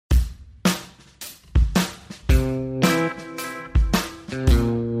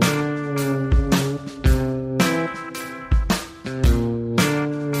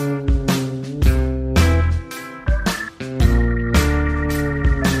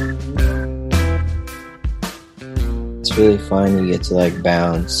it's really fun. You get to like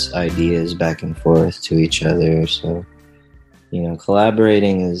bounce ideas back and forth to each other. So,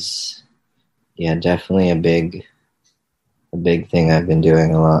 collaborating is, definitely a big thing I've been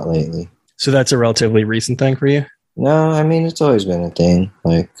doing a lot lately. So that's a relatively recent thing for you? No, I mean, it's always been a thing.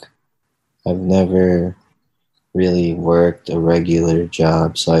 Like, I've never really worked a regular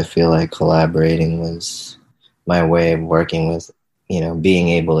job, so I feel like collaborating was my way of working with, being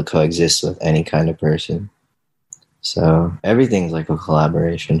able to coexist with any kind of person. So everything's like a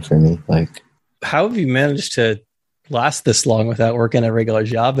collaboration for me. Like, how have you managed to last this long without working a regular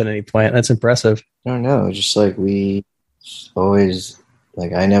job at any point? That's impressive. I don't know, just like we always,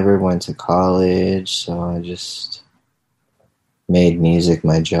 like, I never went to college, so I just made music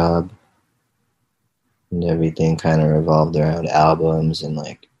my job. And everything kind of revolved around albums and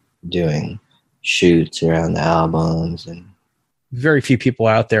like doing shoots around the albums. And very few people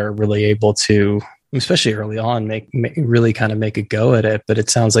out there are really able to, especially early on, really kind of make a go at it. But it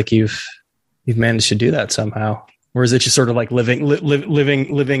sounds like you've managed to do that somehow. Or is it just sort of like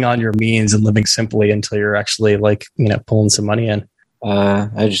living on your means and living simply until you're actually like, pulling some money in?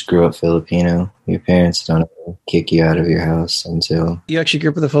 I just grew up Filipino. Your parents don't ever kick you out of your house until... You actually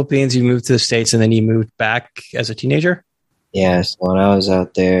grew up in the Philippines, you moved to the States, and then you moved back as a teenager? Yeah, so when I was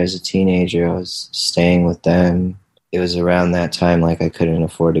out there as a teenager, I was staying with them. It was around that time, like, I couldn't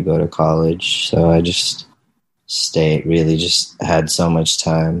afford to go to college, so I just stayed, really just had so much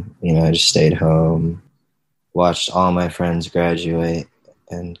time. I just stayed home, watched all my friends graduate,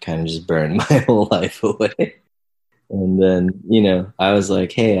 and kind of just burned my whole life away. And then, I was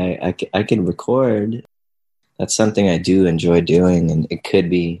like, hey, I can record. That's something I do enjoy doing, and it could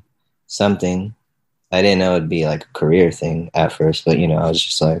be something. I didn't know it'd be like a career thing at first, but, I was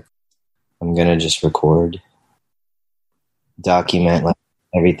just like, I'm going to just record, document like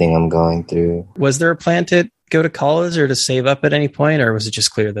everything I'm going through. Was there a plan to go to college or to save up at any point, or was it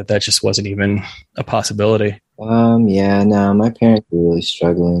just clear that just wasn't even a possibility? Yeah, no, my parents were really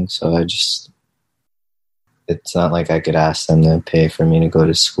struggling, so it's not like I could ask them to pay for me to go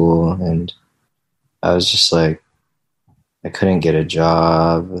to school. And I was just like, I couldn't get a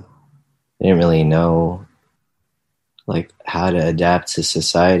job. I didn't really know like how to adapt to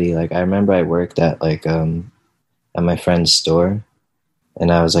society. Like, I remember I worked at like, at my friend's store,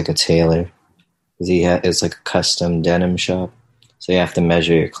 and I was like a tailor. It's like a custom denim shop. So you have to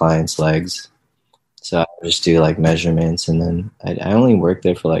measure your client's legs. So I would just do like measurements, and then I only worked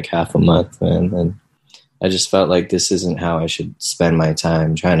there for like half a month, man. And I just felt like this isn't how I should spend my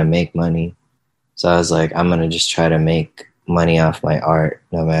time trying to make money. So I was like, I'm going to just try to make money off my art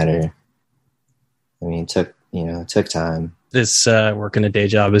no matter. I mean, it took time. This working a day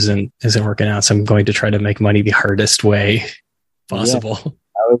job isn't working out, so I'm going to try to make money the hardest way possible. Yeah,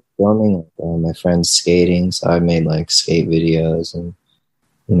 I was filming my friends skating, so I made like skate videos, and,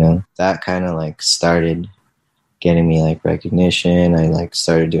 that kind of like started getting me like recognition. I like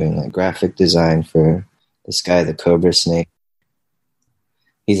started doing like graphic design for this guy, the Cobra Snake.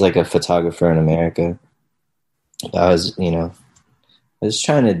 He's like a photographer in America. I was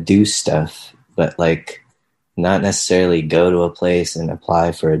trying to do stuff, but like not necessarily go to a place and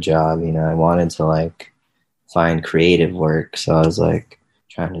apply for a job. I wanted to like find creative work. So I was like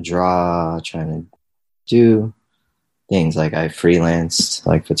trying to draw, trying to do things. Like, I freelanced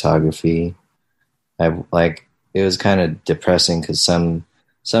like photography. It was kind of depressing because some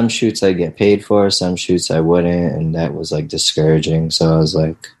shoots I'd get paid for, some shoots I wouldn't, and that was like discouraging. So I was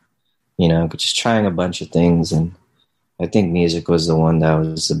like, just trying a bunch of things, and I think music was the one that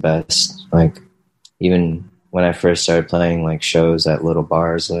was the best. Like, even when I first started playing like shows at little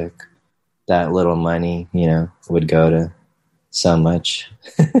bars, like that little money, would go to so much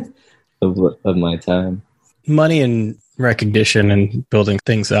of my time. Money and recognition and building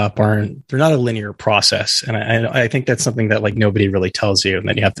things up they're not a linear process. And I think that's something that like nobody really tells you. And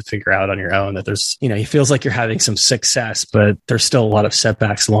then you have to figure out on your own that there's, it feels like you're having some success, but there's still a lot of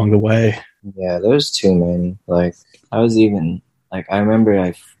setbacks along the way. Yeah, there's too many. Like, I was even like, I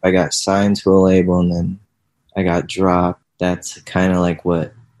remember I got signed to a label, and then I got dropped. That's kind of like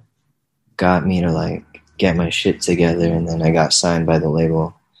what got me to like get my shit together. And then I got signed by the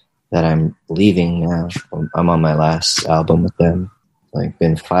label that I'm leaving now. I'm on my last album with them. Like,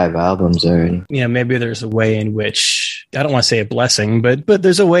 been 5 albums already. Maybe there's a way in which, I don't want to say a blessing, but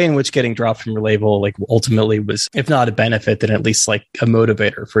there's a way in which getting dropped from your label like ultimately was, if not a benefit, then at least like a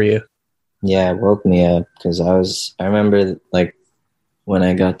motivator for you. Yeah, it woke me up because I remember like when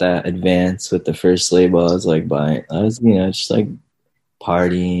I got that advance with the first label, I was just like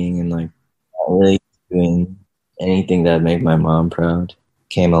partying and like not really doing anything that would make my mom proud.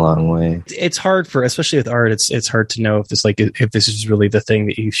 came a long way. It's hard for, especially with art, it's hard to know if this is really the thing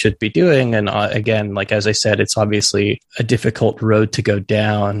that you should be doing. And again, like as I said, it's obviously a difficult road to go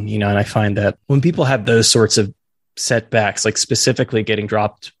down, you know. And I find that when people have those sorts of setbacks, like specifically getting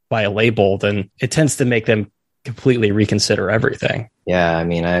dropped by a label, then it tends to make them completely reconsider everything. Yeah, I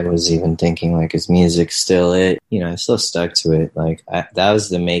mean, I was even thinking, like, is music still it? You know, I still stuck to it. Like, that was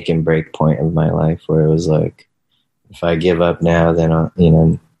the make and break point of my life, where it was like, if I give up now, then, you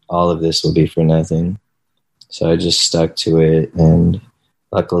know, all of this will be for nothing. So I just stuck to it. And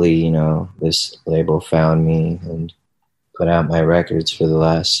luckily, you know, this label found me and put out my records for the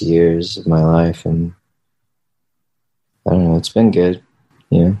last years of my life. And I don't know, it's been good.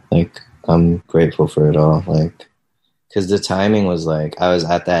 You know, like, I'm grateful for it all. Like, because the timing was like, I was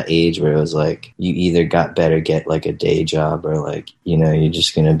at that age where it was like, you either better get like a day job, or like, you know, you're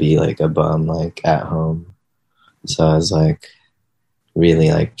just going to be like a bum, like at home. So I was like really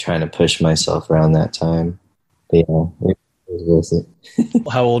like trying to push myself around that time. But yeah, it was worth it.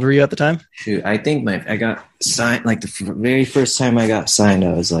 How old were you at the time? Shoot, I think I got signed, like the very first time I got signed,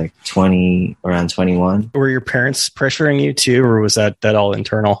 I was like 20, around 21. Were your parents pressuring you too, or was that all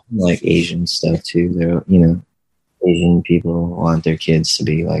internal? Like Asian stuff too. They're, you know, Asian people want their kids to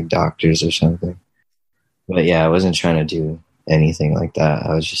be like doctors or something. But yeah, I wasn't trying to do anything like that.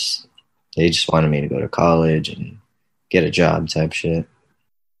 They just wanted me to go to college and get a job type shit. And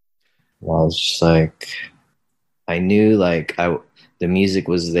I was just like, I knew like the music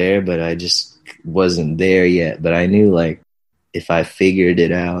was there, but I just wasn't there yet. But I knew like if I figured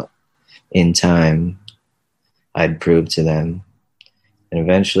it out in time, I'd prove to them. And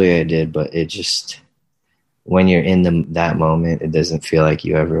eventually I did, but it just, when you're in that moment, it doesn't feel like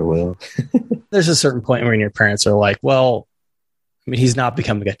you ever will. There's a certain point when your parents are like, well, I mean, he's not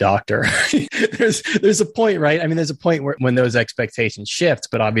becoming a doctor. there's a point, right? I mean, there's a point when those expectations shift,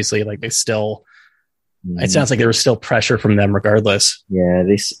 but obviously like they still, it sounds like there was still pressure from them regardless. Yeah,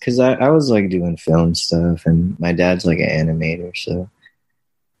 because I was like doing film stuff, and my dad's like an animator, so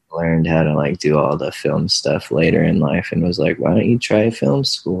I learned how to like do all the film stuff later in life, and was like, why don't you try film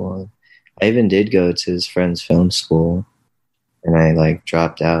school? I even did go to his friend's film school, and I like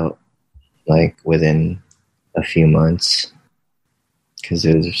dropped out like within a few months because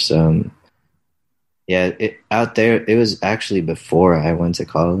it was out there. It was actually before I went to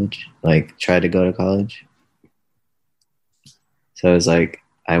college, like tried to go to college. So it was like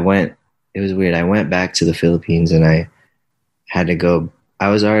it was weird. I went back to the Philippines and I had to go. I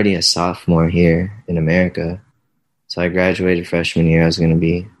was already a sophomore here in America. So I graduated freshman year. I was going to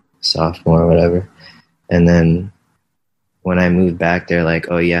be sophomore or whatever. And then when I moved back, they're like,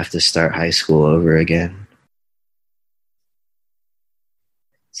 oh, you have to start high school over again.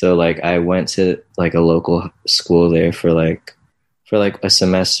 So like I went to like a local school there for like a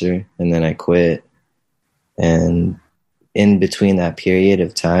semester, and then I quit. And in between that period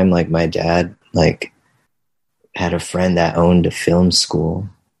of time, like my dad like had a friend that owned a film school,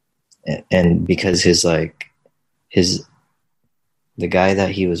 and because the guy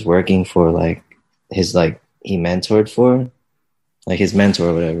that he was working for, like he mentored for, like his mentor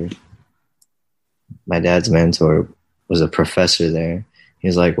or whatever, my dad's mentor was a professor there. He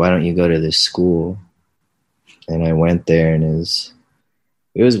was like, why don't you go to this school? And I went there, and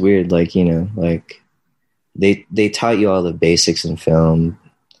it was weird. Like, you know, like they taught you all the basics in film,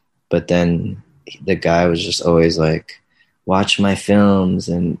 but then the guy was just always like, watch my films.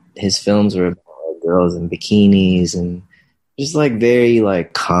 And his films were about girls in bikinis and just like very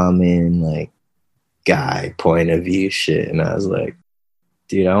like common, like guy point of view shit. And I was like,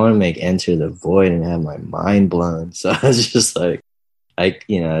 dude, I want to make Enter the Void and have my mind blown. So I was just like, I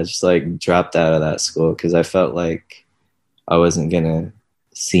just like dropped out of that school because I felt like I wasn't going to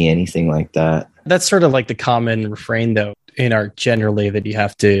see anything like that. That's sort of like the common refrain though in art generally, that you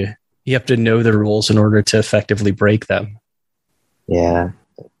have to know the rules in order to effectively break them. Yeah.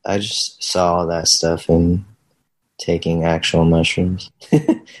 I just saw all that stuff in taking actual mushrooms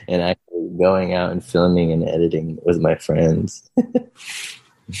and actually going out and filming and editing with my friends.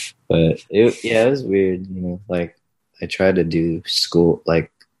 But it was weird, you know, like I tried to do school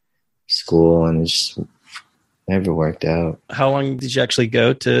and it just never worked out. How long did you actually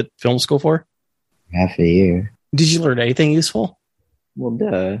go to film school for? Half a year. Did you learn anything useful? Well,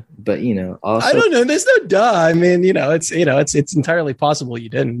 duh. But, you know, also I don't know. There's no duh. I mean, it's entirely possible you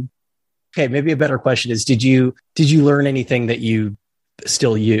didn't. Okay, maybe a better question is, did you learn anything that you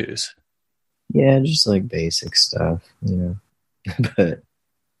still use? Yeah, just like basic stuff, you know. But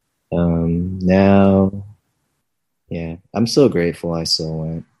now, yeah, I'm so grateful I still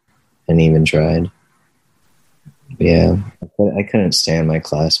went and even tried. yeah, I couldn't stand my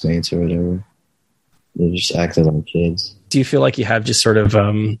classmates or whatever. They just acted like kids. Do you feel like you have just sort of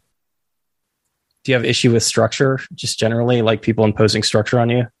do you have issue with structure just generally, like people imposing structure on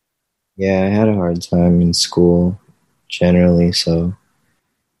you? Yeah, I had a hard time in school generally, so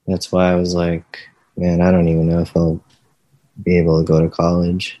that's why I was like, man, I don't even know if I'll be able to go to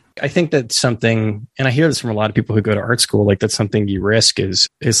college. I think that's something, and I hear this from a lot of people who go to art school, like that's something you risk is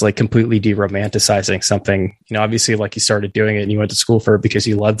like completely de-romanticizing something. You know, obviously like you started doing it and you went to school for it because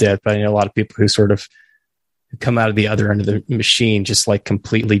you loved it, but I know a lot of people who sort of come out of the other end of the machine just like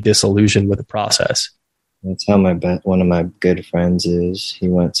completely disillusioned with the process. That's how one of my good friends is. He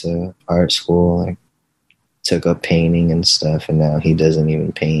went to art school, like took up painting and stuff, and now he doesn't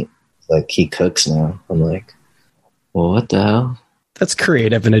even paint. Like he cooks now. I'm like, well, what the hell? That's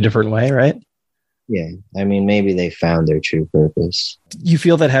creative in a different way, right? Yeah. I mean, maybe they found their true purpose. You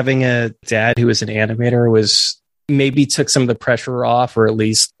feel that having a dad who was an animator was maybe took some of the pressure off, or at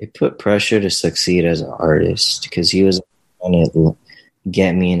least it put pressure to succeed as an artist because he was trying to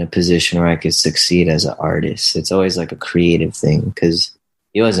get me in a position where I could succeed as an artist. It's always like a creative thing because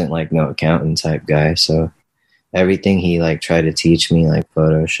he wasn't like no accountant type guy. So everything he like tried to teach me, like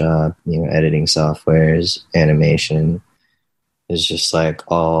Photoshop, you know, editing softwares, animation, is just like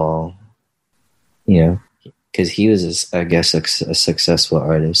all, you know, because he was, I guess, a successful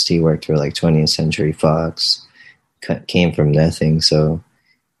artist. He worked for like 20th Century Fox, came from nothing. So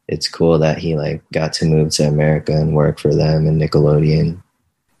it's cool that he like got to move to America and work for them and Nickelodeon.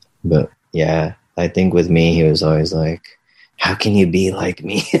 But yeah, I think with me, he was always like, how can you be like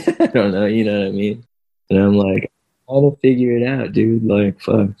me? I don't know. You know what I mean? And I'm like, I'll figure it out, dude. Like,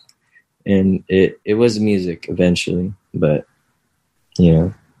 fuck. And it was music eventually, but you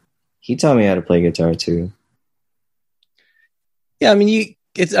know, he taught me how to play guitar too. Yeah, I mean,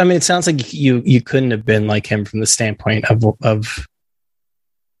 it sounds like you couldn't have been like him from the standpoint of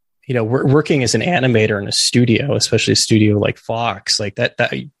you know, working as an animator in a studio, especially a studio like Fox, like that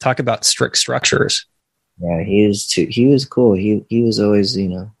talk about strict structures. Yeah, he was cool. He was always, you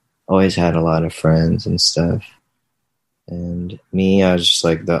know, always had a lot of friends and stuff. And me, I was just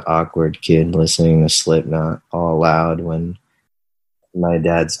like the awkward kid listening to Slipknot all loud when my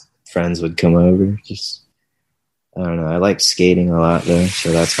dad's friends would come over. Just, I don't know. I liked skating a lot though,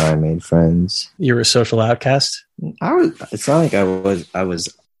 so that's how I made friends. You were a social outcast? It's not like I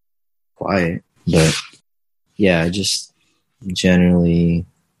was quiet, but yeah, I just generally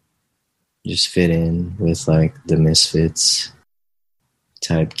just fit in with like the misfits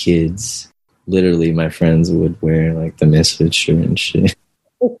type kids. Literally, my friends would wear like the Misfits shirt and shit.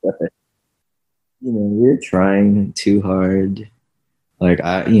 You know, we're trying too hard. Like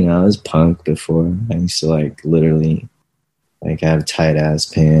I was punk before. I used to like literally like have tight ass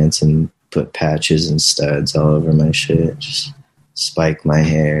pants and put patches and studs all over my shit. Just spike my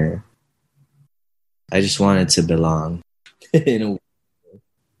hair. I just wanted to belong. But you know,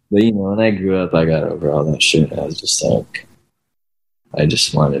 when I grew up, I got over all that shit. I was just like, I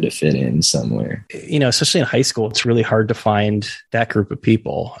just wanted to fit in somewhere. You know, especially in high school, it's really hard to find that group of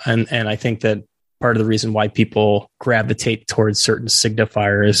people. And I think that part of the reason why people gravitate towards certain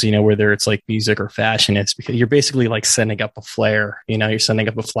signifiers, you know, whether it's like music or fashion, it's because you're basically like sending up a flare, you know, you're sending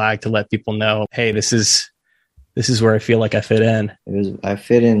up a flag to let people know, hey, this is where I feel like I fit in. I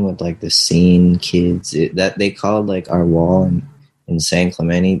fit in with like the scene kids that they called like our wall in San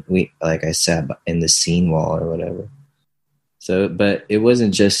Clemente. I sat in the scene wall or whatever. So, but it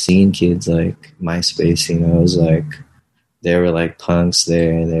wasn't just scene kids like MySpace, you know, it was like, there were like punks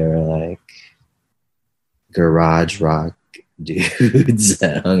there. There were like garage rock dudes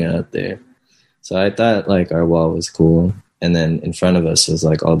that hung out there. So I thought like our wall was cool. And then in front of us was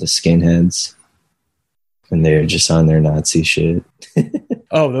like all the skinheads. And they're just on their Nazi shit.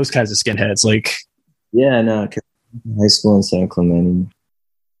 Oh, those kinds of skinheads. Like, yeah, no, high school in San Clemente,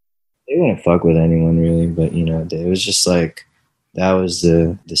 they wouldn't fuck with anyone really, but you know, it was just like, that was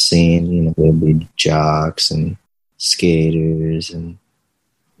the scene, you know, there'd be jocks and skaters and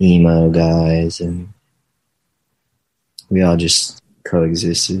emo guys, and we all just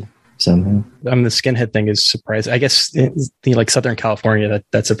coexisted somehow. The skinhead thing is surprising. I guess like Southern California,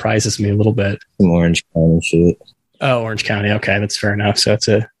 that surprises me a little bit. Some Orange County shit. Oh, Orange County. Okay, that's fair enough. So it's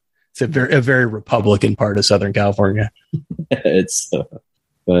a very Republican part of Southern California.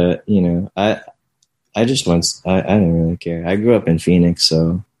 But you know, I didn't really care. I grew up in Phoenix,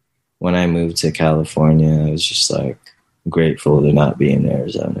 so when I moved to California, I was just like grateful to not be in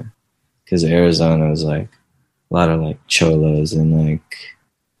Arizona, because Arizona was like a lot of like cholos and like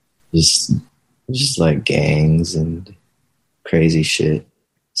just like gangs and crazy shit.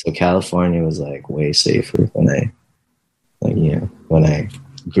 So California was like way safer when I Like, when I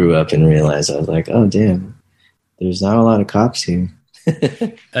grew up and realized, I was like, oh, damn, there's not a lot of cops here.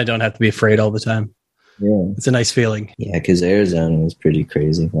 I don't have to be afraid all the time. Yeah. It's a nice feeling. Yeah, because Arizona is pretty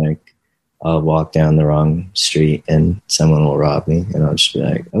crazy. Like, I'll walk down the wrong street and someone will rob me, and I'll just be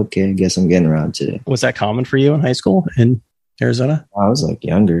like, okay, I guess I'm getting robbed today. Was that common for you in high school in Arizona? I was like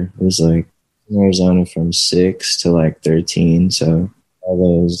younger. It was like in Arizona from 6 to like 13. So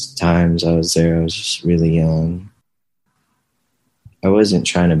all those times I was there, I was just really young. I wasn't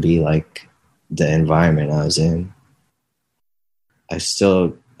trying to be like the environment I was in. I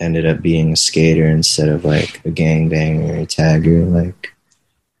still ended up being a skater instead of like a gangbanger or a tagger. Like,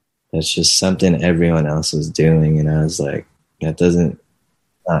 that's just something everyone else was doing, and I was like,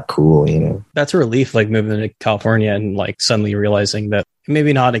 not cool, That's a relief, like moving to California and like suddenly realizing that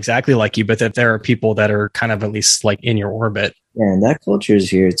maybe not exactly like you, but that there are people that are kind of at least like in your orbit. Yeah, and that culture is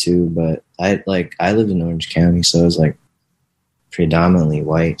here too, but I lived in Orange County, so it was like predominantly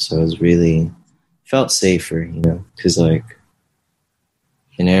white, so it was really felt safer, because like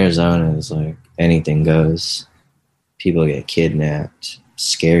in Arizona it's like anything goes. People get kidnapped,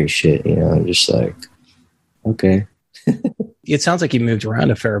 scary shit, just like, okay. It sounds like you moved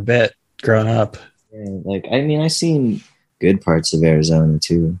around a fair bit growing up. Yeah, like, I mean, I've seen good parts of Arizona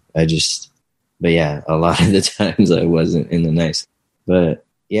too. But yeah, a lot of the times I wasn't in the nice. But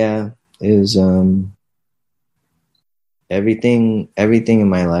yeah, it was everything in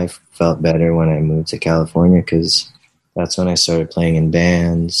my life felt better when I moved to California, because that's when I started playing in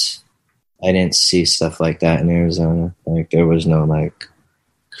bands. I didn't see stuff like that in Arizona. Like, there was no like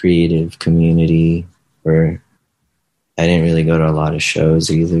creative community, or I didn't really go to a lot of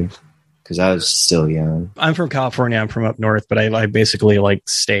shows either, because I was still young. I'm from California. I'm from up north, but I basically like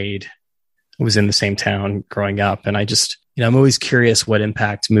stayed. I was in the same town growing up, and I just, I'm always curious what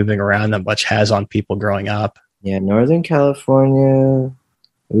impact moving around that much has on people growing up. Yeah, Northern California.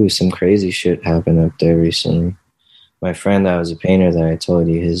 Ooh, some crazy shit happened up there recently. My friend that was a painter that I told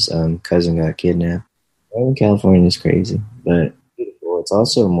you, his cousin got kidnapped. Northern California is crazy, but beautiful. It's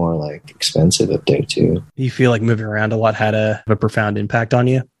also more like expensive up there too. You feel like moving around a lot had a profound impact on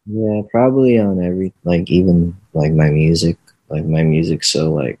you? Yeah, probably on even like my music. Like, my music's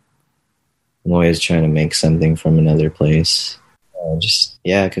so like, I'm always trying to make something from another place.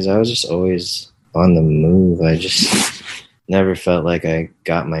 Because I was just always on the move. I just never felt like I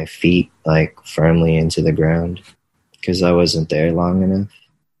got my feet like firmly into the ground, because I wasn't there long enough.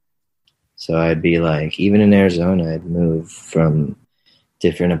 So I'd be like, even in Arizona, I'd move from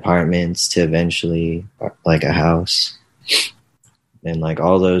different apartments to eventually like a house. And like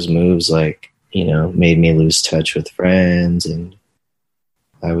all those moves, like, made me lose touch with friends. And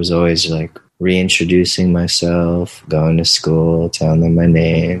I was always like reintroducing myself, going to school, telling them my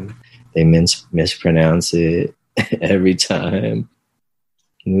name. They mispronounce it every time.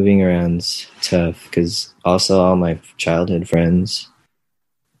 Moving around's tough, because also all my childhood friends,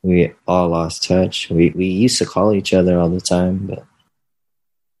 we all lost touch. We used to call each other all the time, but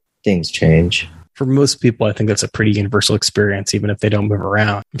things change. For most people, I think that's a pretty universal experience, even if they don't move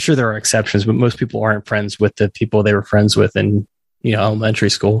around. I'm sure there are exceptions, but most people aren't friends with the people they were friends with in,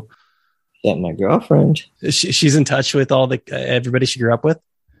 elementary school. Yeah, my girlfriend. She's in touch with all the everybody she grew up with?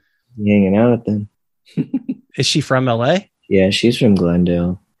 Hanging out with them. Is she from LA? Yeah, she's from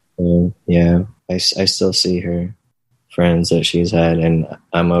Glendale. Yeah, I still see her friends that she's had, and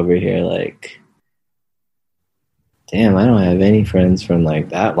I'm over here like, damn, I don't have any friends from like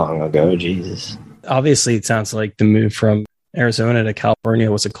that long ago. Jesus. Obviously, it sounds like the move from Arizona to California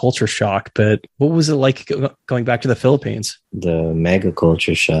was a culture shock, but what was it like going back to the Philippines? The mega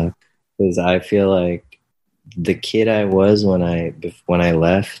culture shock, because I feel like the kid I was when I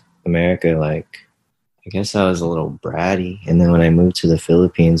left America, like, I guess I was a little bratty, and then when I moved to the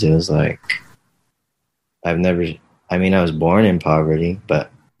Philippines, it was like, I was born in poverty,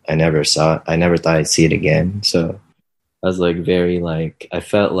 but I never thought I'd see it again. So I was like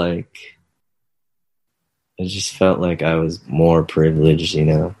I just felt like I was more privileged,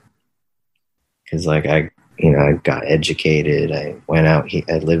 because like I got educated, I went out here,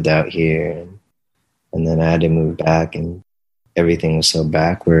 I lived out here, and then I had to move back, and everything was so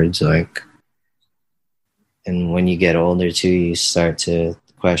backwards, like. And when you get older too, you start to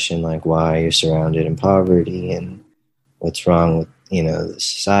question like why you're surrounded in poverty and what's wrong with the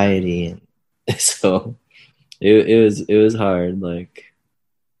society, and so it was hard, like,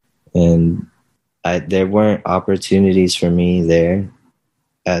 and there weren't opportunities for me there,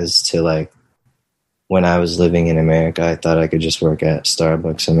 as to like when I was living in America, I thought I could just work at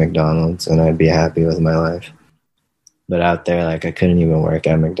Starbucks and McDonald's and I'd be happy with my life. But out there, like, I couldn't even work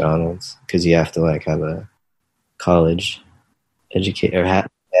at McDonald's because you have to like have a college educate or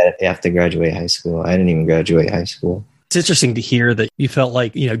have to graduate high school. I didn't even graduate high school. It's interesting to hear that you felt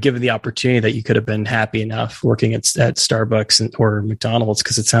like, given the opportunity, that you could have been happy enough working at Starbucks or McDonald's,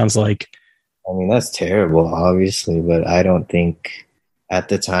 because it sounds like. I mean, that's terrible, obviously, but I don't think at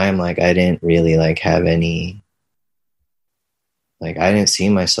the time, like, I didn't really like have any, like, I didn't see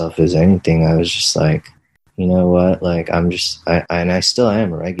myself as anything. I was just like, you know what, like, and I still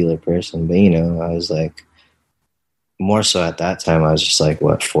am a regular person, but, I was like, more so at that time, I was just like,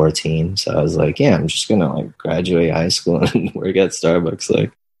 14? So I was like, yeah, I'm just gonna like graduate high school and work at Starbucks.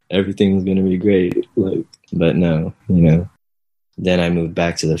 Like, everything's gonna be great. Like, but no, Then I moved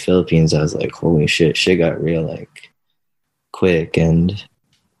back to the Philippines. I was like, holy shit got real like quick, and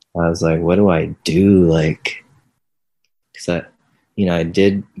I was like, what do I do? Like, because I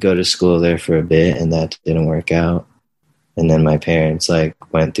did go to school there for a bit, and that didn't work out. And then my parents like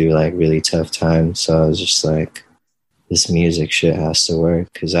went through like really tough times, so I was just like, this music shit has to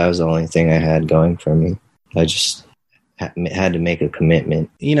work, because that was the only thing I had going for me. I just had to make a commitment.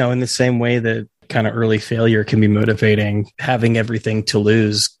 In the same way that kind of early failure can be motivating, having everything to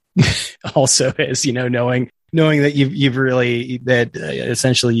lose also is, knowing that you've really, that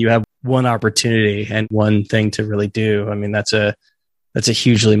essentially you have one opportunity and one thing to really do. I mean, that's a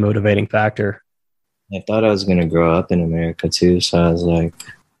hugely motivating factor. I thought I was going to grow up in America too, so I was like,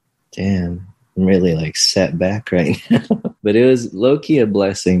 damn, I'm really like set back right now. But it was low-key a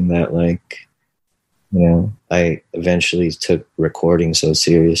blessing that like, I eventually took recording so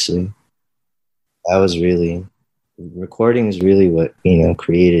seriously. Recording is really what,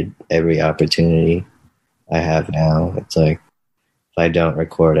 created every opportunity I have now. It's like, if I don't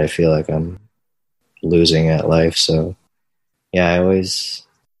record, I feel like I'm losing at life. So yeah,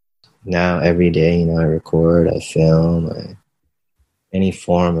 now every day, I record, I film, any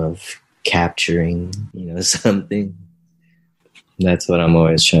form of capturing, something. That's what I'm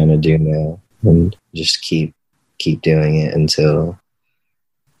always trying to do now, and just keep doing it until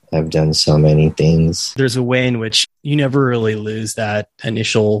I've done so many things. There's a way in which you never really lose that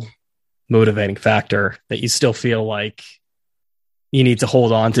initial motivating factor, that you still feel like you need to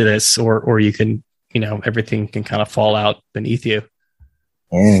hold on to this, or you can, everything can kind of fall out beneath you.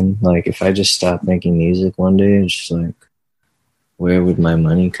 And like, if I just stop making music one day, it's just like, where would my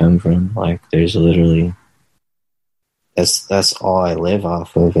money come from? Like, there's literally, that's all I live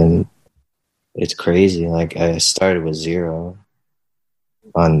off of. And it's crazy. Like, I started with zero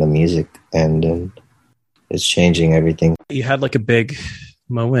on the music end, and it's changing everything. You had like a big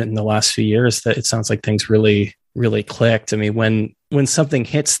moment in the last few years that it sounds like things really, really clicked. I mean, when something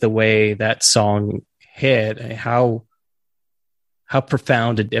hits the way that song hit, how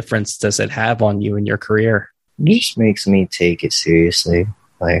profound a difference does it have on you in your career? It just makes me take it seriously.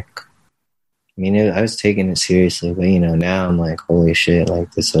 Like, I mean, I was taking it seriously, but now I'm like, holy shit! Like,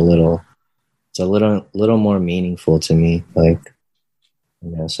 it's a little more meaningful to me. Like,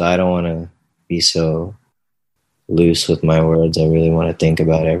 so I don't want to be so loose with my words. I really want to think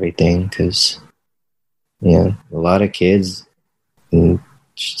about everything, because, a lot of kids and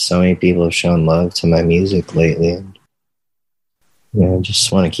so many people have shown love to my music lately. And, I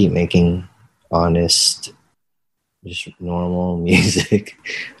just want to keep making honest, just normal music.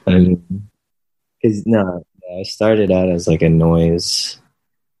 I mean, because I started out as like a noise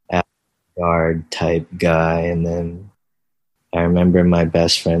avant-garde type guy, and then I remember my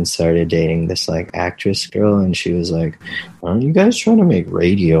best friend started dating this like actress girl, and she was like, aren't you guys trying to make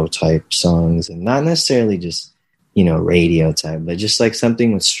radio type songs? And not necessarily just, radio type, but just like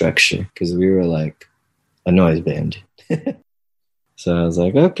something with structure, because we were like a noise band. So I was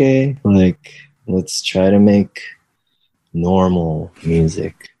like, okay, like, let's try to make normal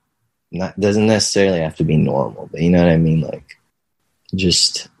music. Doesn't necessarily have to be normal, but you know what I mean? Like,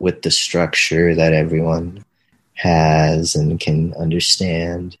 just with the structure that everyone has and can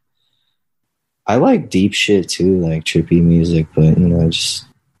understand. I like deep shit too, like trippy music, but just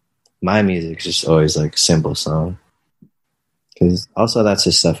my music's just always like simple song. Because also that's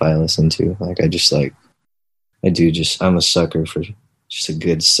the stuff I listen to. Like, I'm a sucker for just a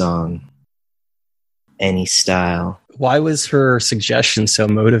good song, any style. Why was her suggestion so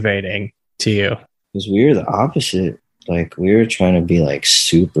motivating to you? Because we were the opposite. Like, we were trying to be like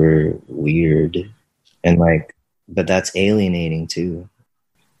super weird, and like, but that's alienating too.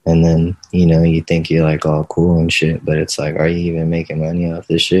 And then, you think you're like all cool and shit, but it's like, are you even making money off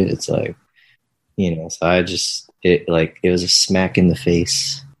this shit? It's like, so it was a smack in the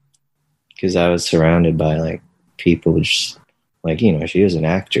face, because I was surrounded by like people just like, she was an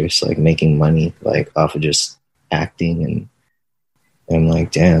actress, like making money like off of just acting, and I'm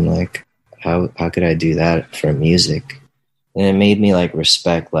like, damn, like how could I do that for music? And it made me like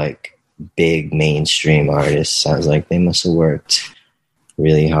respect like big mainstream artists. I was like, they must have worked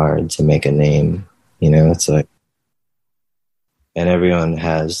really hard to make a name. You know, it's like, and everyone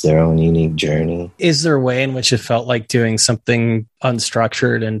has their own unique journey. Is there a way in which it felt like doing something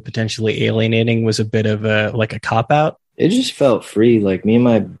unstructured and potentially alienating was a bit of a cop out? It just felt free. Like me and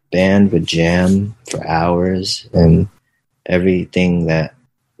my band would jam for hours, and everything that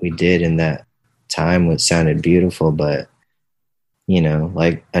we did in that time would sounded beautiful. But you know,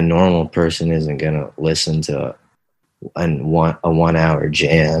 like a normal person isn't gonna listen to a 1 hour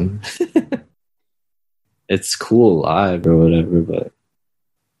jam. It's cool live or whatever, but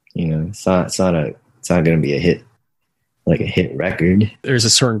you know, it's not gonna be a hit, like a hit record. There's a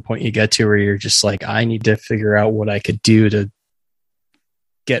certain point you get to where you're just like, I need to figure out what I could do to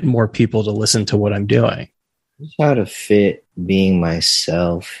get more people to listen to what I'm doing. Just how to fit being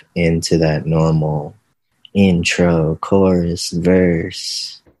myself into that normal intro, chorus,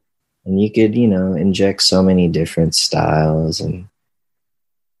 verse. And you could, you know, inject so many different styles and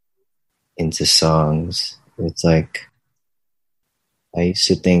into songs. It's like, I used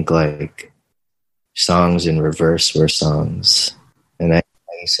to think like songs in reverse were songs. And I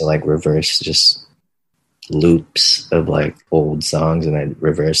used to like reverse just loops of like old songs, and I'd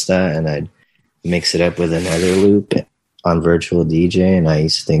reverse that and I'd mix it up with another loop on Virtual DJ, and I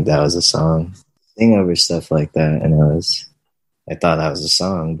used to think that was a song. Sing over stuff like that, and I thought that was a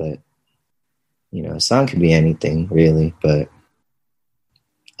song, but you know, a song could be anything really. But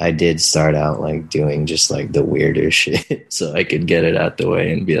I did start out like doing just like the weirder shit so I could get it out the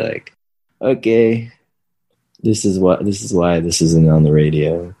way and be like, okay, this is why this isn't on the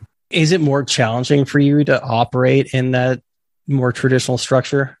radio. Is it more challenging for you to operate in that more traditional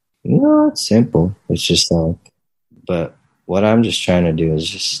structure? No, it's simple. It's just like, but what I'm just trying to do is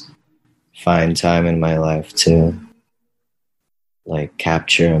just find time in my life to like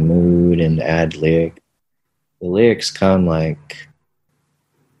capture a mood and add lyric. The lyrics come like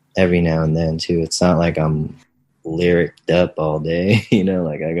every now and then too. It's not like I'm lyriced up all day, you know,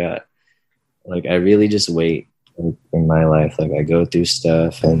 like I really just wait in my life. Like I go through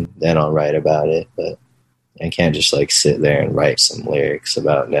stuff and then I'll write about it, but I can't just like sit there and write some lyrics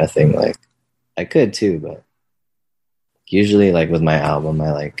about nothing. Like I could too, but usually like with my album,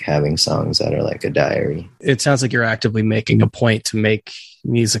 I like having songs that are like a diary. It sounds like you're actively making a point to make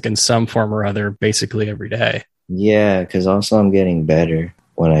music in some form or other basically every day. Yeah, because also I'm getting better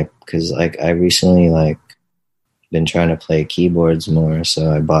because like I recently like been trying to play keyboards more,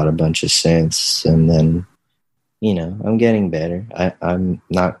 so I bought a bunch of synths, and then you know, I'm getting better. I'm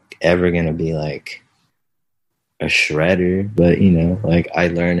not ever gonna be like a shredder, but you know, like I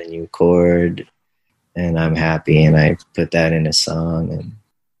learn a new chord and I'm happy, and I put that in a song, and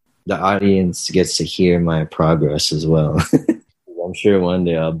the audience gets to hear my progress as well. I'm sure one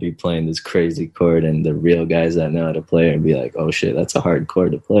day I'll be playing this crazy chord, and the real guys that know how to play and be like, oh shit, that's a hard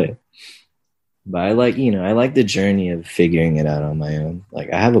chord to play. But I like, you know, I like the journey of figuring it out on my own.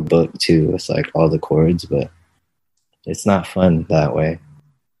 Like I have a book too with like all the chords, but it's not fun that way.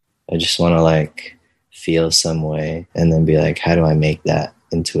 I just want to like feel some way and then be like, how do I make that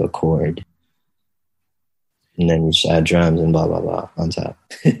into a chord? And then you just add drums and blah, blah, blah on top.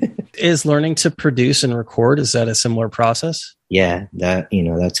 Is learning to produce and record, is that a similar process? Yeah, that, you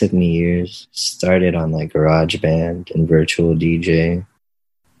know, that took me years. Started on like GarageBand and Virtual DJ.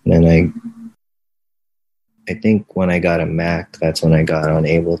 And then I think when I got a Mac, that's when I got on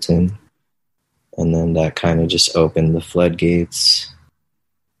Ableton. And then that kind of just opened the floodgates.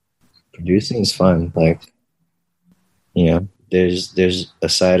 Producing is fun. Like, you know, there's a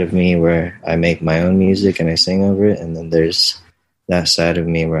side of me where I make my own music and I sing over it. And then there's that side of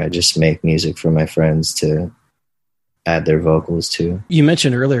me where I just make music for my friends to add their vocals to. You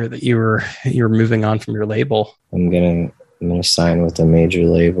mentioned earlier that you were moving on from your label. I'm gonna sign with a major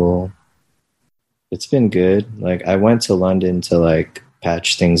label. It's been good. Like I went to London to like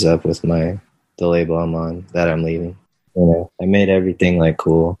patch things up with the label I'm on that I'm leaving. You know, I made everything like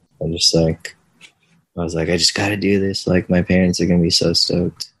cool. I was like, I just got to do this. Like my parents are gonna be so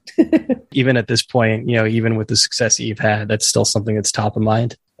stoked. Even at this point, you know, even with the success that you've had, that's still something that's top of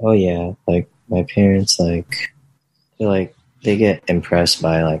mind. Oh yeah, like my parents, like they get impressed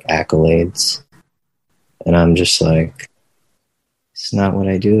by like accolades, and I'm just like, it's not what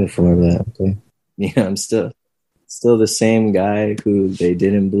I do it for. But okay, you know, I'm still the same guy who they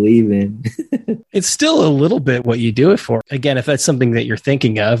didn't believe in. It's still a little bit what you do it for. Again, if that's something that you're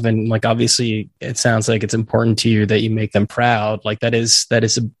thinking of, and like obviously it sounds like it's important to you that you make them proud, like that's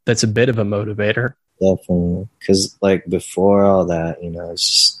a bit of a motivator. Definitely, because like before all that, you know, it's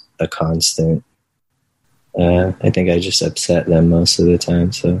just a constant I think I just upset them most of the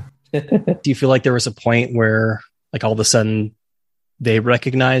time. So, Do you feel like there was a point where, like, all of a sudden they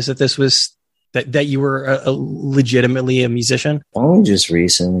recognized that this was that you were legitimately a musician? only just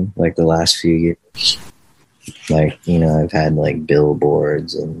recently, like the last few years, like, you know, I've had like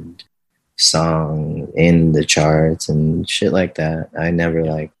billboards and song in the charts and shit like that. I never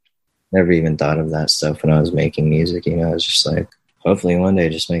even thought of that stuff when I was making music. You know, I was just like, hopefully one day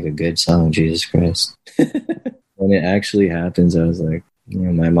just make a good song, Jesus Christ. When it actually happens, I was like, you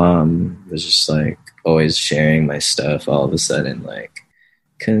know, my mom was just like always sharing my stuff all of a sudden, like,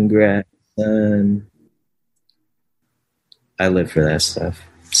 congrats, son. I live for that stuff.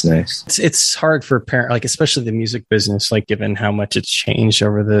 It's nice. It's hard for parents, like, especially the music business, like, given how much it's changed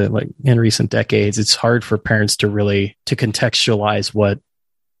over the, like, in recent decades, it's hard for parents to really to contextualize what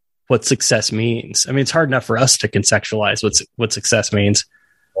success means. I mean, it's hard enough for us to contextualize what success means.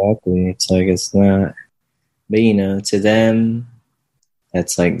 Exactly. It's like, it's not, but you know, to them,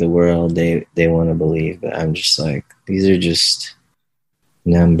 that's like the world they want to believe. But I'm just like, these are just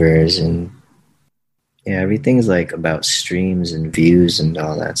numbers, and yeah, everything's like about streams and views and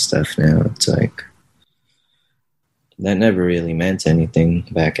all that stuff now. It's like, that never really meant anything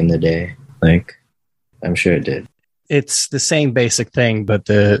back in the day. Like, I'm sure it did. It's the same basic thing, but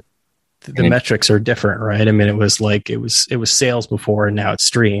the metrics are different, right? I mean, it was sales before, and now it's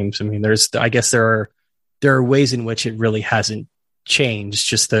streams. I mean, I guess there are ways in which it really hasn't changed.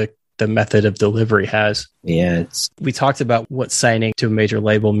 Just the method of delivery has. Yeah, we talked about what signing to a major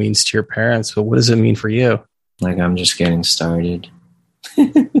label means to your parents, but what does it mean for you? Like, I'm just getting started.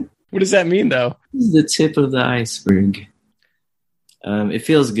 What does that mean, though? This is the tip of the iceberg. It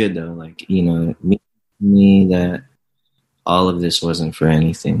feels good, though. Like, you know, me that all of this wasn't for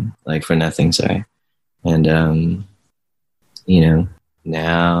anything, like for nothing, sorry. And, you know,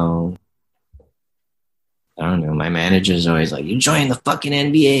 now, I don't know, my manager's always like, you join the fucking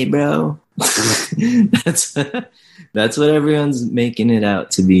NBA, bro. That's what everyone's making it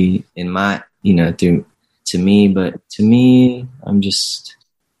out to be in my, you know, to me. But to me, I'm just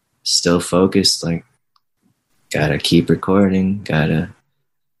still focused. Like, gotta keep recording, gotta,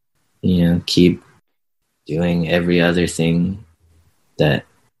 you know, keep doing every other thing that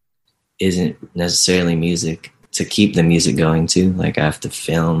isn't necessarily music to keep the music going too. Like, I have to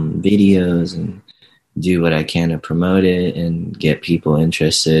film videos and do what I can to promote it and get people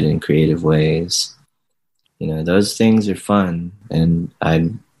interested in creative ways. You know, those things are fun, and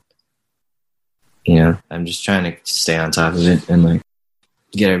I'm just trying to stay on top of it and like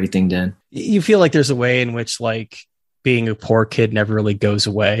get everything done. You feel like there's a way in which, like, being a poor kid never really goes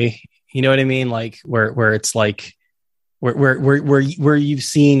away. You know what I mean? Like, where it's like where you've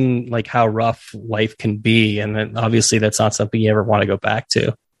seen like how rough life can be, and then obviously that's not something you ever want to go back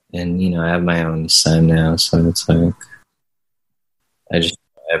to. And, you know, I have my own son now, so it's like, I just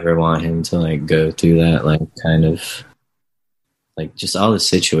don't ever want him to like go through that, like, kind of like just all the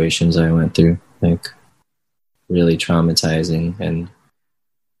situations I went through, like really traumatizing, and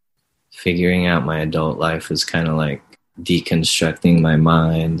figuring out my adult life was kind of like deconstructing my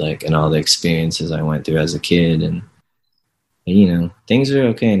mind, like, and all the experiences I went through as a kid. And you know, things are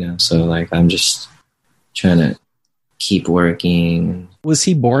okay now. So like, I'm just trying to keep working. Was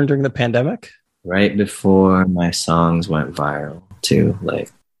he born during the pandemic? Right before my songs went viral too. Like,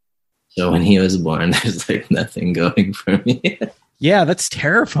 so when he was born, there's like nothing going for me. Yeah, that's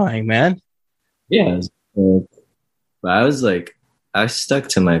terrifying, man. Yeah. But I was like, I stuck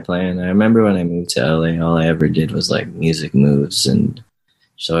to my plan. I remember when I moved to LA, all I ever did was like music moves, and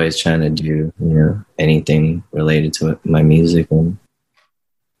just always trying to do, you know, anything related to my music. And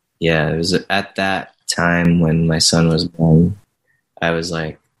yeah, it was at that time when my son was born, I was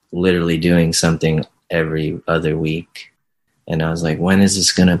like literally doing something every other week. And I was like, when is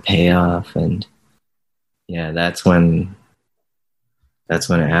this going to pay off? And yeah, that's when it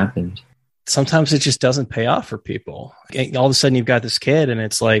happened. Sometimes it just doesn't pay off for people. All of a sudden you've got this kid and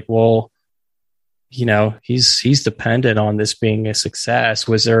it's like, well, you know, he's dependent on this being a success.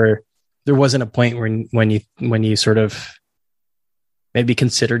 There wasn't a point when you sort of maybe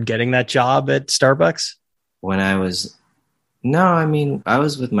considered getting that job at Starbucks? I was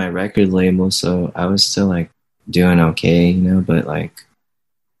with my record label, so I was still like doing okay, you know, but like,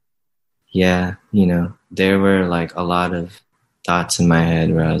 yeah, you know, there were like a lot of thoughts in my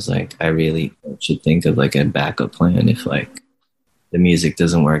head where I was like, I really should think of like a backup plan if like the music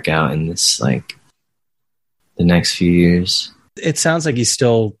doesn't work out in this, like, the next few years. It sounds like you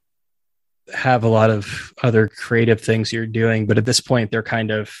still have a lot of other creative things you're doing, but at this point they're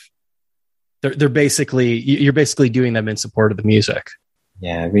kind of, they're basically, you're basically doing them in support of the music.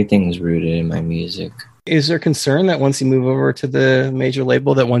 Yeah, everything's rooted in my music. Is there concern that once you move over to the major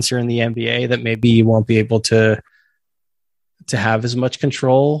label, that once you're in the NBA, that maybe you won't be able to have as much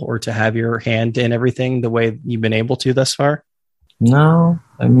control or to have your hand in everything the way you've been able to thus far? No,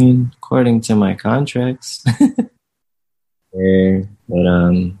 I mean, according to my contracts. Yeah,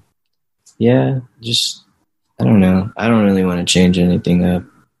 but yeah, just I don't know. I don't really want to change anything up.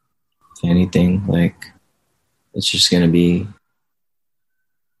 If anything, like it's just gonna be.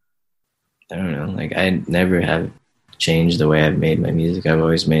 I don't know. Like I never have changed the way I've made my music. I've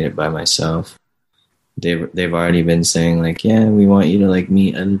always made it by myself. They've already been saying like, yeah, we want you to like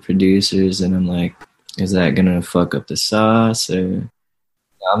meet other producers, and I'm like, is that gonna fuck up the sauce? Or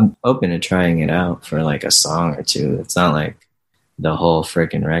I'm open to trying it out for like a song or two. It's not like the whole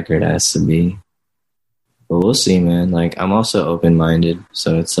freaking record has to be. But we'll see, man. Like I'm also open-minded,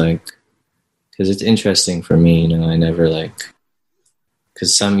 so it's like, because it's interesting for me, you know. I never like,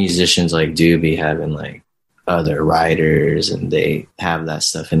 because some musicians like do be having like other writers, and they have that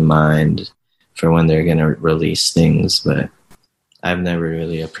stuff in mind for when they're gonna release things, but I've never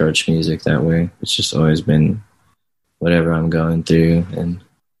really approached music that way. It's just always been whatever I'm going through and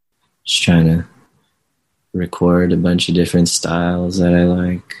just trying to record a bunch of different styles that I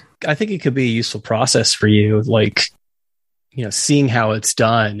like. I think it could be a useful process for you, like, you know, seeing how it's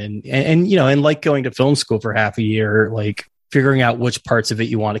done and you know, and like going to film school for half a year, like figuring out which parts of it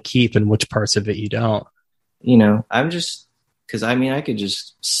you want to keep and which parts of it you don't. You know, I'm just, because I mean, I could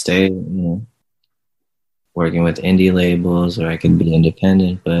just stay, you know, working with indie labels, or I could be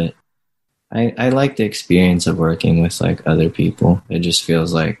independent, but I like the experience of working with like other people. It just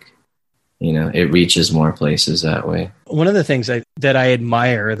feels like, you know, it reaches more places that way. One of the things that I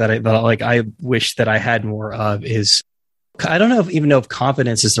admire that I wish that I had more of is, I don't even know if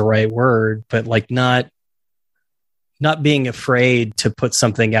confidence is the right word, but like not being afraid to put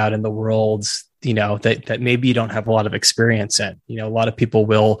something out in the world, you know, that maybe you don't have a lot of experience in. You know, a lot of people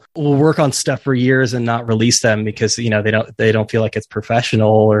will work on stuff for years and not release them because, you know, they don't feel like it's professional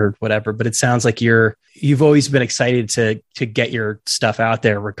or whatever. But it sounds like you've always been excited to get your stuff out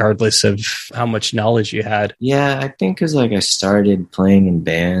there regardless of how much knowledge you had. Yeah, I think because like I started playing in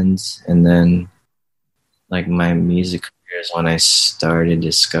bands, and then like my music career is when I started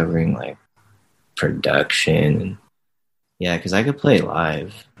discovering like production. And yeah, because I could play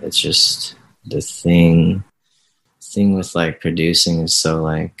live. It's just the thing with like producing is so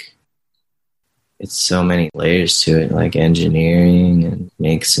like, it's so many layers to it, like engineering and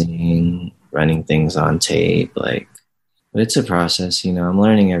mixing, running things on tape, like, but it's a process, you know. I'm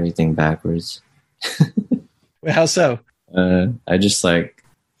learning everything backwards. How so? I just like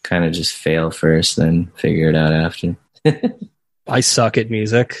kind of just fail first, then figure it out after. I suck at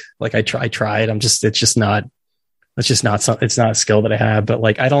music. Like I tried. It's not a skill that I have, but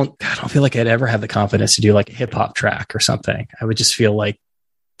like, I don't feel like I'd ever have the confidence to do like a hip hop track or something. I would just feel like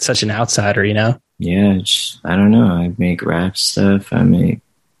such an outsider, you know? Yeah. I don't know. I make rap stuff. I make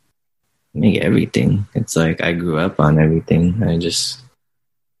everything. It's like, I grew up on everything. I just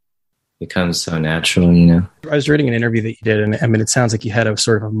becomes so natural, you know? I was reading an interview that you did, and I mean, it sounds like you had a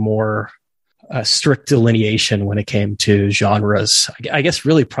sort of a more strict delineation when it came to genres, I guess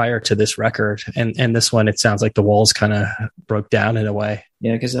really prior to this record, and this one, it sounds like the walls kind of broke down in a way.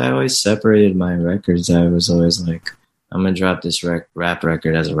 Yeah, because I always separated my records. I was always like, I'm gonna drop this rap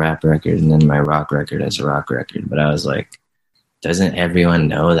record as a rap record, and then my rock record as a rock record. But I was like, doesn't everyone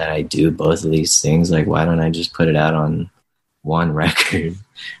know that I do both of these things? Like, why don't I just put it out on one record?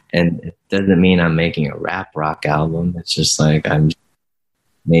 And it doesn't mean I'm making a rap rock album. It's just like I'm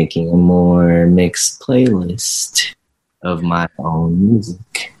making a more mixed playlist of my own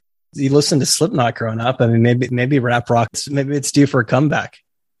music. You listened to Slipknot growing up. I mean, maybe rap rock, maybe it's due for a comeback.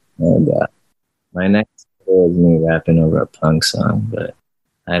 Oh God, my next goal is me rapping over a punk song, but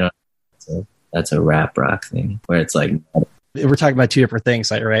I don't know. That's a rap rock thing where it's like, we're talking about two different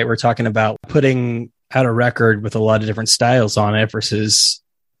things, right? We're talking about putting out a record with a lot of different styles on it versus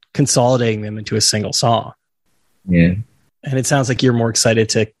consolidating them into a single song. Yeah. And it sounds like you're more excited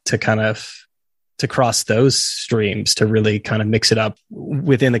to kind of to cross those streams, to really kind of mix it up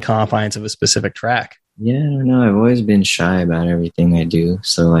within the confines of a specific track. Yeah, I don't know. I've always been shy about everything I do.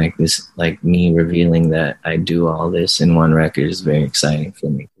 So like this, like me revealing that I do all this in one record is very exciting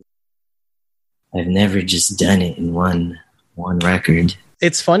for me. I've never just done it in one record.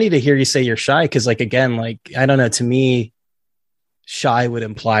 It's funny to hear you say you're shy, because like, again, like, I don't know, to me, shy would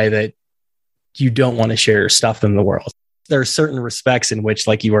imply that you don't want to share your stuff in the world. There are certain respects in which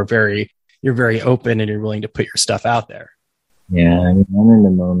like you're very open and you're willing to put your stuff out there. Yeah, I mean, I'm in the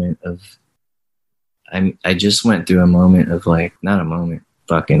moment of, I just went through a moment of like, not a moment,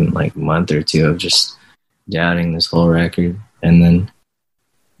 fucking like month or two of just doubting this whole record. And then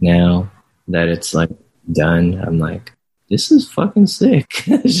now that it's like done, I'm like, this is fucking sick.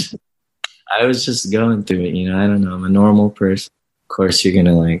 I was just going through it, I don't know. I'm a normal person. Of course, you're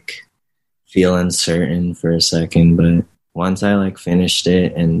gonna like feel uncertain for a second, but once I like finished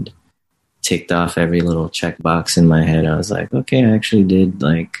it and ticked off every little checkbox in my head, I was like, okay, I actually did,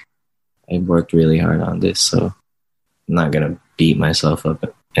 like, I worked really hard on this, so I'm not gonna beat myself up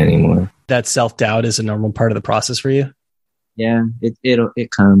anymore. That self-doubt is a normal part of the process for you? Yeah,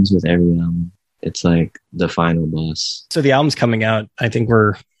 it comes with every album. It's like the final boss. So the album's coming out. I think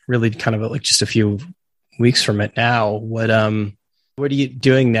we're really kind of like just a few weeks from it now. What are you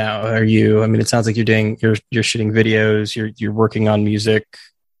doing now? It sounds like you're shooting videos, you're working on music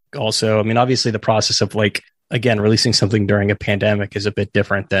also. I mean, obviously the process of like, again, releasing something during a pandemic is a bit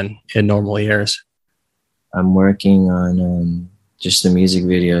different than in normal years. I'm working on just the music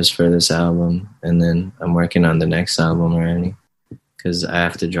videos for this album, and then I'm working on the next album already because I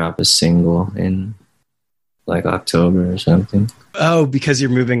have to drop a single in like October or something. Oh, because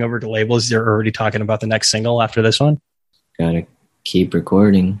you're moving over to labels, you're already talking about the next single after this one? Gotta keep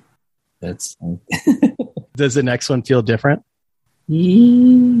recording. That's Does the next one feel different?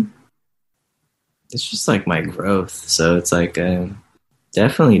 It's just like my growth, so it's like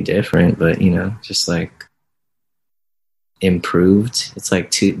definitely different, but just like improved. It's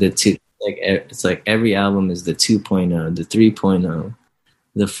like it's like every album is the 2.0, the 3.0,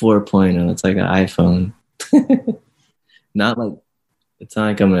 the 4.0. It's like an iPhone. It's not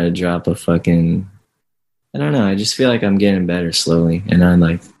like I'm gonna drop a fucking, I don't know, I just feel like I'm getting better slowly, and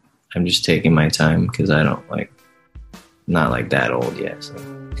I'm just taking my time because I don't not like that old yet, so.